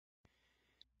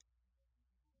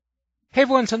Hey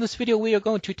everyone, so in this video we are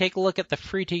going to take a look at the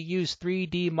free-to-use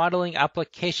 3D modeling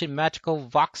application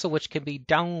MagicaVoxel, which can be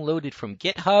downloaded from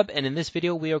GitHub. And in this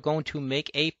video we are going to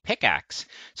make a pickaxe.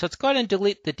 So let's go ahead and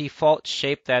delete the default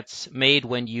shape that's made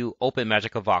when you open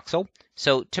MagicaVoxel.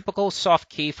 So typical soft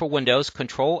key for Windows,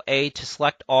 Control A to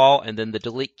select all, and then the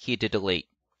delete key to delete.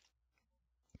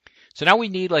 So now we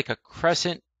need like a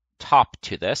crescent top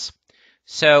to this.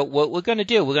 So what we're going to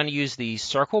do, we're going to use the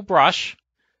circle brush.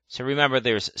 So remember,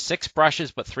 there's 6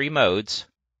 brushes, but 3 modes.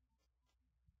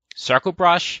 Circle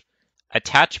brush,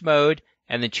 attach mode,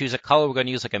 and then choose a color. We're going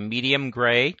to use like a medium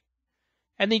gray.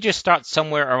 And then just start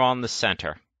somewhere around the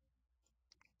center.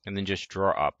 And then just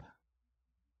draw up.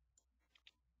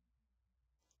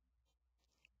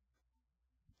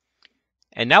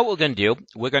 And now what we're going to do,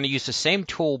 we're going to use the same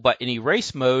tool, but in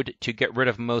erase mode to get rid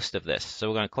of most of this. So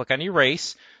we're going to click on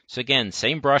erase. So again,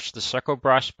 same brush, the circle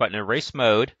brush, but in erase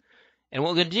mode. And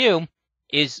what we're going to do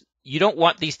is you don't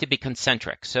want these to be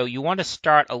concentric. So you want to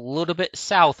start a little bit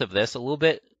south of this, a little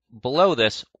bit below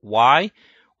this. Why?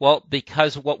 Well,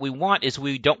 because what we want is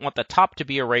we don't want the top to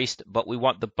be erased, but we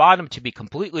want the bottom to be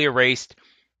completely erased.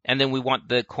 And then we want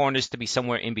the corners to be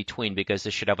somewhere in between because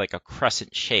this should have like a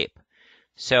crescent shape.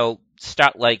 So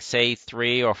start like, say,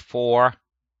 3 or 4.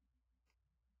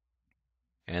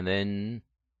 And then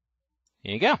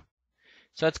here you go.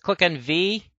 So let's click on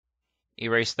V.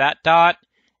 Erase that dot,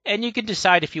 and you can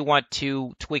decide if you want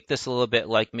to tweak this a little bit,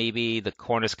 like maybe the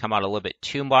corners come out a little bit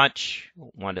too much,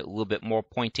 want it a little bit more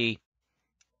pointy,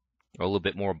 or a little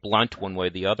bit more blunt one way or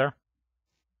the other.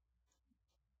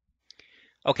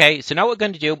 Okay, so now what we're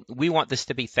going to do, we want this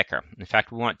to be thicker. In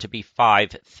fact, we want it to be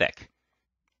 5 thick.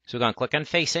 So we're going to click on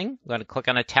facing, we're going to click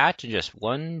on attach, and just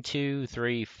 1, 2,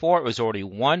 3, 4. It was already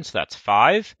 1, so that's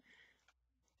 5.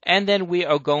 And then we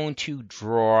are going to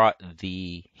draw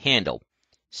the handle.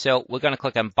 So we're going to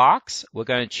click on box. We're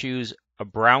going to choose a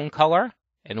brown color,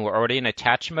 and we're already in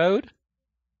attach mode.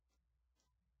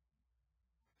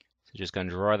 So just going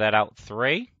to draw that out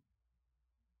 3.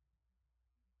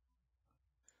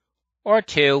 Or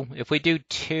 2. If we do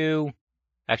 2,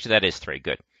 actually that is 3,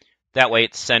 good. That way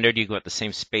it's centered. You get the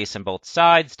same space on both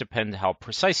sides, depending on how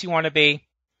precise you want to be.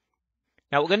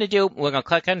 Now what we're going to do, we're going to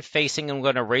click on facing, and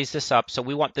we're going to raise this up. So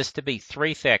we want this to be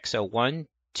 3 thick. So 1,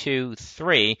 2,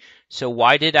 3. So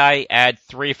why did I add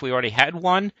 3 if we already had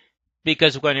 1?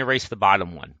 Because we're going to erase the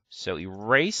bottom one. So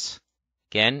erase.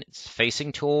 Again, it's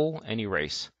facing tool and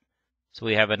erase. So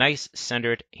we have a nice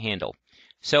centered handle.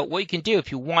 So what you can do,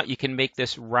 if you want, you can make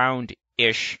this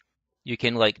round-ish. You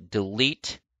can like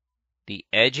delete the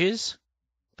edges,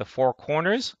 the 4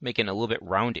 corners, making it a little bit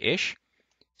round-ish.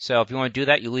 So if you want to do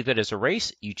that, you leave it as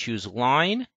erase. You choose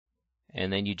line,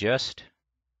 and then you just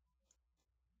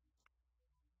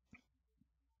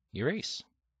erase.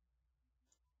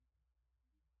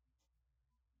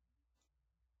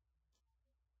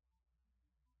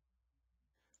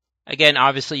 Again,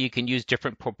 obviously you can use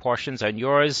different proportions on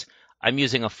yours. I'm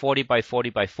using a 40 by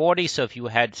 40 by 40, so if you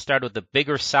had started with a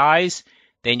bigger size,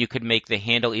 then you could make the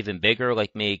handle even bigger,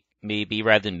 like maybe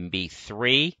rather than be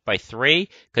 3 by 3,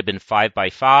 could have been 5 by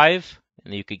 5,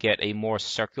 and you could get a more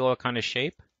circular kind of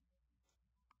shape.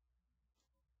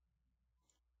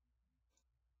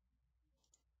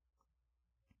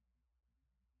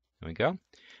 There we go.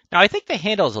 Now I think the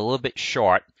handle is a little bit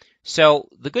short. So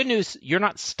the good news, you're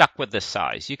not stuck with this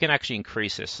size. You can actually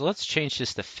increase this. So let's change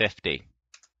this to 50.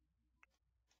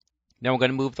 Now we're going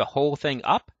to move the whole thing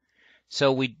up.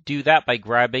 So we do that by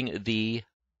grabbing the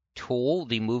tool,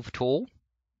 the move tool.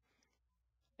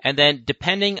 And then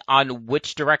depending on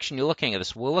which direction you're looking at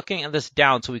this, we're looking at this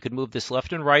down, so we could move this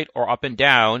left and right or up and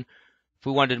down. If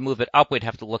we wanted to move it up, we'd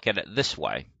have to look at it this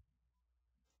way.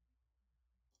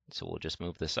 So we'll just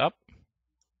move this up.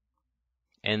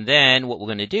 And then what we're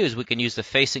going to do is we can use the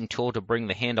facing tool to bring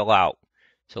the handle out.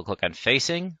 So click on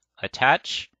facing,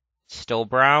 attach, still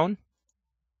brown.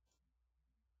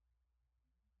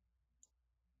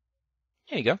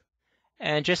 There you go.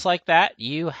 And just like that,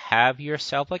 you have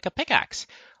yourself like a pickaxe.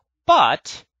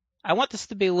 But I want this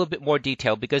to be a little bit more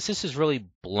detailed because this is really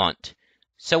blunt.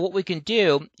 So what we can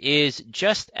do is,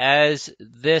 just as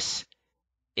this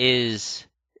is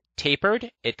tapered,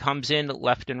 it comes in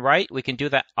left and right. We can do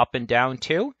that up and down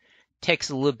too. Takes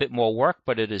a little bit more work,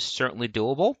 but it is certainly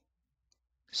doable.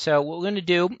 So what we're going to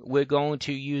do, we're going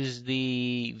to use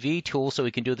the V tool so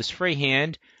we can do this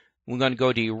freehand. We're going to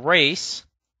go to erase.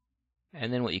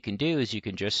 And then what you can do is you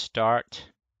can just start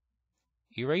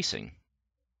erasing.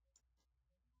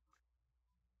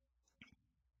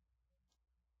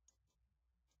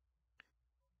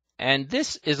 And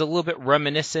this is a little bit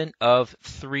reminiscent of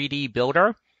 3D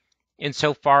Builder.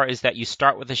 insofar as that you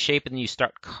start with a shape and then you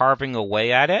start carving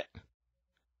away at it.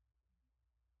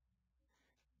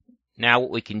 Now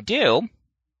what we can do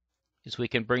is we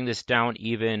can bring this down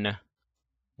even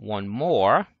one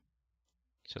more.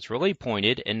 So it's really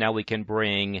pointed, and now we can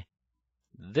bring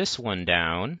this one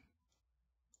down.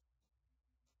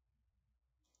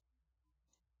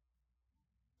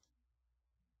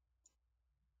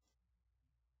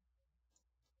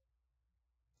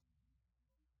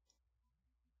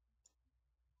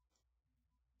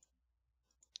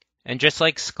 And just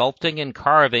like sculpting and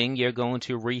carving, you're going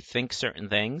to rethink certain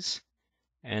things.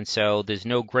 And so there's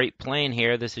no great plan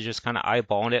here. This is just kind of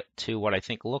eyeballing it to what I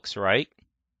think looks right.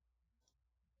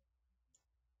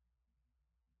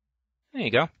 There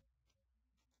you go.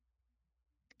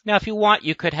 Now, if you want,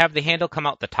 you could have the handle come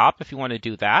out the top if you want to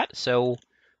do that. So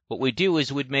what we do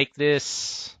is we'd make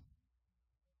this...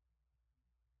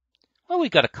 Well, we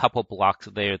got a couple blocks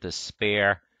there to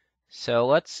spare. So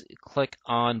let's click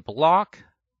on block.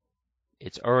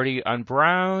 It's already on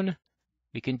brown.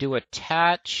 We can do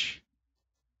attach.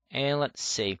 And let's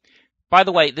see. By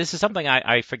the way, this is something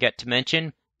I forget to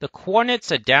mention. The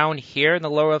coordinates are down here in the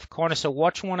lower left corner. So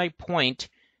watch when I point.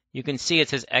 You can see it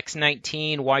says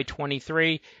X19,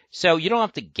 Y23. So you don't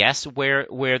have to guess where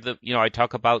the, I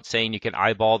talk about saying you can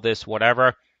eyeball this,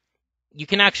 whatever. You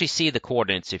can actually see the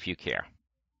coordinates if you care.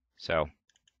 So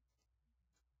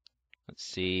let's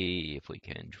see if we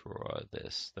can draw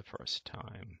this the first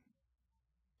time.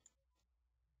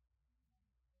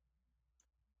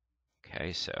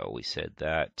 Okay, so we said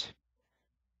that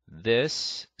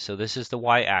this is the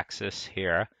y-axis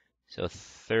here. So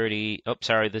 30, oh,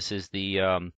 sorry, this is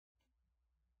the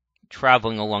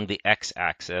traveling along the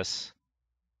x-axis.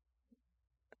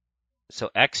 So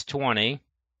x20,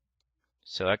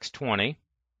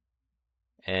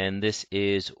 and this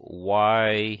is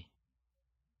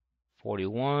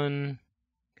y41,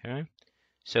 okay?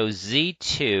 So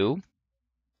z2,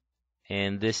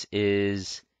 and this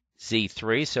is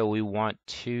Z3, so we want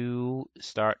to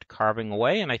start carving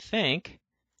away, and I think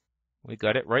we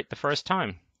got it right the first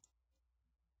time.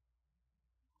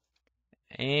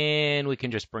 And we can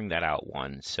just bring that out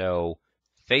one. So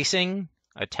facing,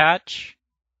 attach,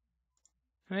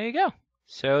 there you go.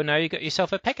 So now you got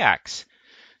yourself a pickaxe.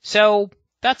 So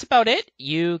that's about it.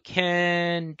 You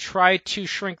can try to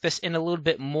shrink this in a little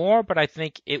bit more, but I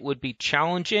think it would be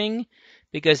challenging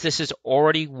because this is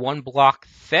already one block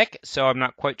thick, so I'm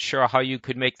not quite sure how you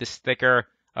could make this thinner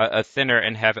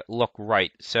and have it look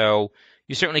right. So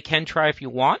you certainly can try if you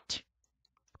want.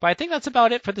 But I think that's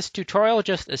about it for this tutorial,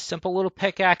 just a simple little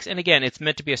pickaxe. And again, it's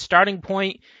meant to be a starting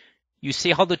point. You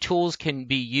see how the tools can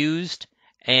be used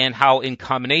and how in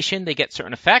combination they get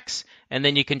certain effects. And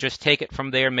then you can just take it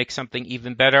from there and make something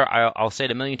even better. I'll say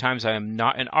it a million times, I am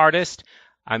not an artist.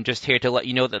 I'm just here to let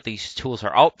you know that these tools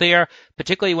are out there,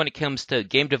 particularly when it comes to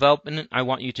game development. I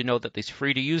want you to know that these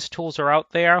free-to-use tools are out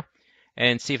there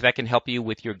and see if that can help you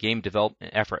with your game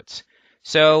development efforts.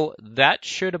 So that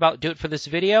should about do it for this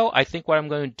video. I think what I'm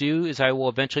going to do is I will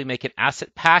eventually make an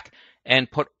asset pack and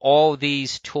put all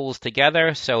these tools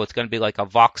together. So it's going to be like a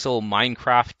voxel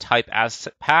Minecraft type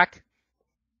asset pack.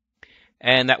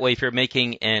 And that way, if you're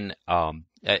making a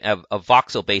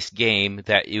voxel-based game,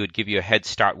 that it would give you a head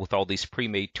start with all these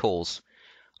pre-made tools.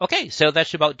 Okay, so that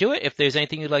should about do it. If there's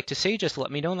anything you'd like to see, just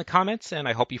let me know in the comments, and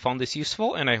I hope you found this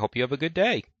useful, and I hope you have a good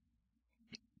day.